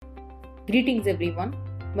Greetings everyone.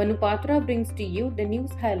 Manu brings to you the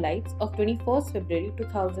news highlights of 21st February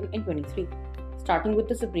 2023. Starting with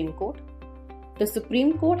the Supreme Court. The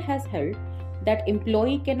Supreme Court has held that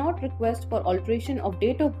employee cannot request for alteration of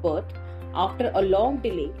date of birth after a long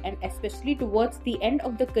delay and especially towards the end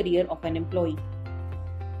of the career of an employee.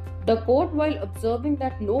 The court, while observing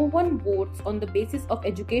that no one votes on the basis of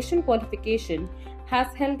education qualification,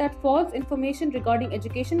 has held that false information regarding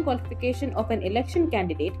education qualification of an election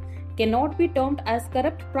candidate cannot be termed as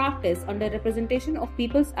corrupt practice under Representation of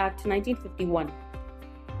People's Act 1951.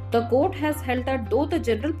 The court has held that though the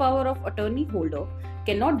general power of attorney holder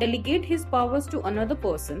cannot delegate his powers to another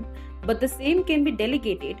person, but the same can be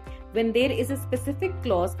delegated when there is a specific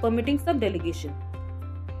clause permitting sub-delegation.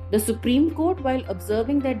 The Supreme Court, while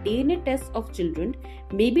observing that DNA tests of children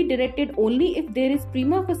may be directed only if there is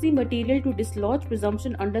prima facie material to dislodge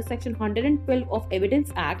presumption under Section 112 of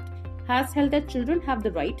Evidence Act, has held that children have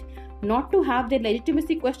the right not to have their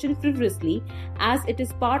legitimacy questioned frivolously, as it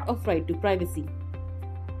is part of right to privacy.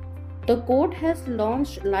 The court has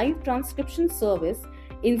launched live transcription service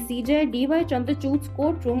in CJ D.Y. Chandrachud's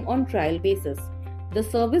courtroom on trial basis. The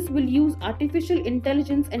service will use artificial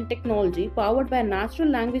intelligence and technology powered by natural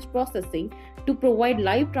language processing to provide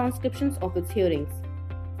live transcriptions of its hearings.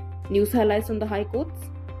 News highlights from the High Courts.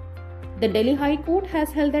 The Delhi High Court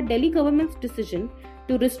has held that Delhi government's decision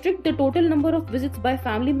to restrict the total number of visits by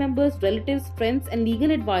family members, relatives, friends and legal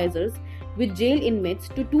advisors with jail inmates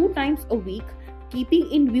to 2 times a week, keeping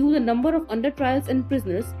in view the number of under trials and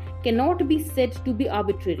prisoners, cannot be said to be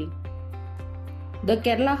arbitrary. The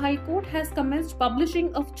Kerala High Court has commenced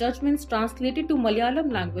publishing of judgments translated to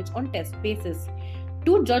Malayalam language on test basis.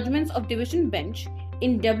 2 judgments of Division Bench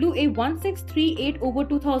in WA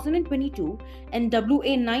 1638/2022 and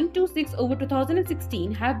WA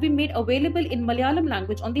 926/2016 have been made available in Malayalam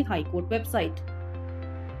language on the High Court website.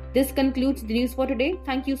 This concludes the news for today.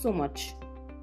 Thank you so much.